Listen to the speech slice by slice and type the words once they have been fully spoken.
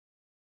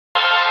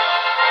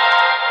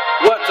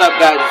up,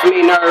 guys? It's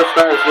me,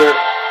 Stars here,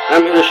 and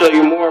I'm here to show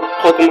you more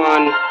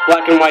Pokemon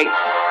Black and White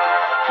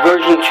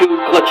version 2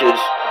 glitches.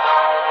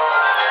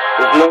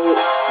 With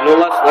no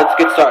less, let's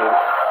get started.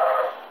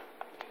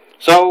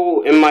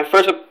 So, in my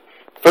first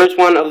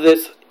one of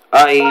this,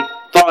 I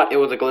thought it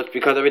was a glitch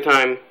because every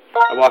time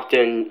I walked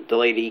in, the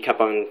lady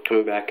kept on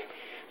coming back.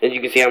 As you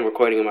can see, I'm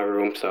recording in my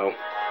room, so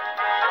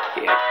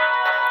yeah.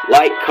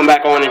 Light, come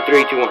back on in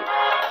 3, 2, 1.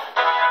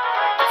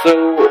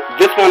 So,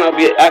 this one I'll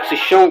be actually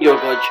showing you a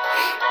glitch,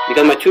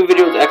 because my 2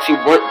 videos actually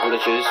weren't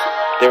glitches.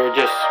 They were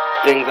just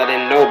things I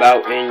didn't know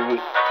about, and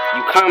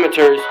you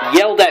commenters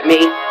yelled at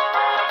me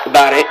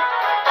about it.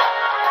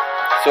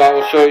 So I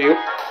will show you.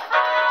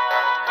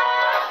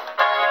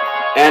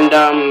 And,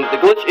 the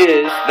glitch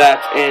is that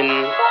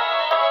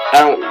I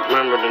don't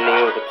remember the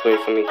name of the place,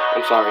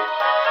 I'm sorry.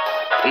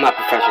 I'm not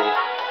professional.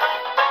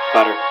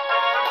 Butter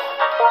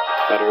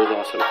is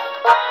awesome.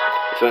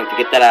 So I have to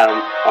get that out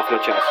off my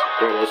chest.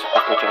 There it is,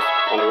 off my chest,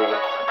 on the ground.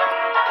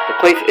 The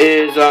place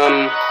is,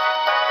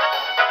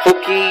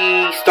 Poke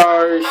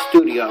Star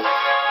Studio.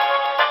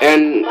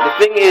 And the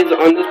thing is,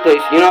 on this place,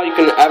 you know how you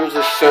can average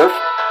the surf?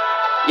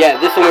 Yeah,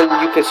 this one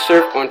you can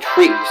surf on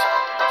trees.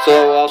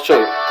 So I'll show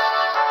you.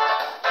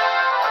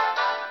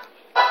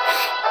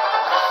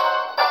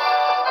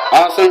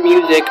 Awesome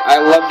music, I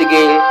love the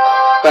game,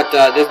 but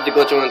this is the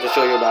glitch I wanted to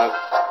show you about.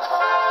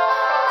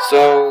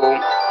 So,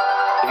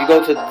 if you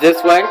go to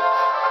this way,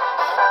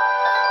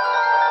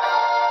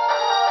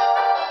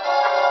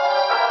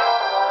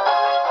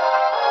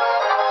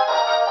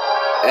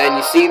 and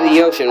you see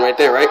the ocean right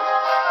there, right?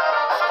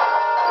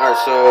 Alright,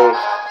 so,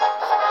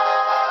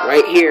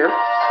 right here,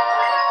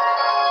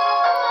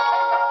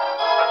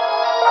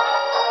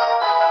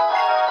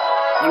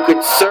 you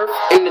could surf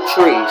in the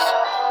trees.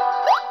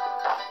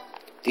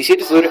 Do you see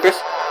this,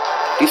 Ludicrous?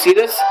 Do you see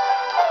this?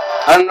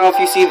 I don't know if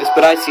you see this,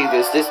 but I see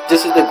this.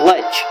 This is the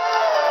glitch.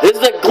 This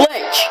is the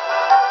glitch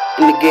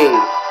in the game.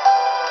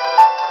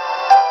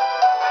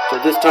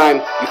 So this time,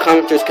 you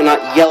commenters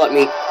cannot yell at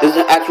me. This is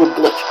an actual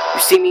glitch.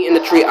 You see me in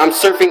the tree. I'm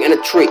surfing in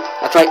a tree.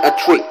 That's right, a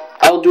tree.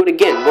 I'll do it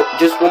again.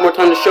 Just one more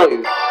time to show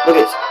you. Look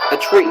at this. A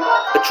tree.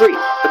 A tree.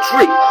 A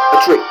tree. A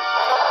tree.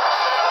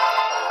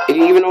 And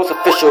you even know it's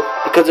official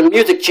because the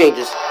music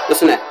changes.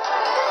 Listen to that.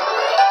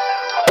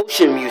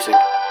 Ocean music.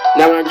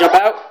 Now when I jump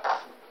out,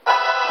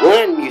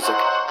 land music.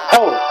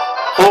 Oh,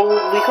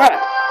 holy crap.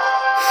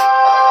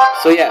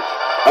 So yeah,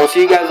 I will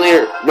see you guys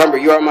later. Remember,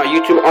 you are my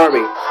YouTube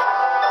army.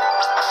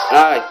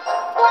 And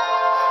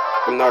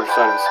I'm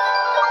Narcissus.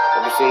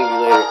 I'll be seeing you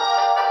later.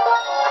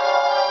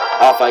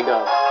 Off I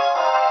go.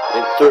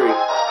 In 3,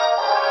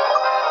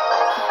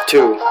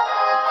 2,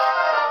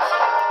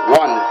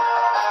 1.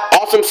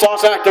 Awesome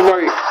sauce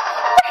activate.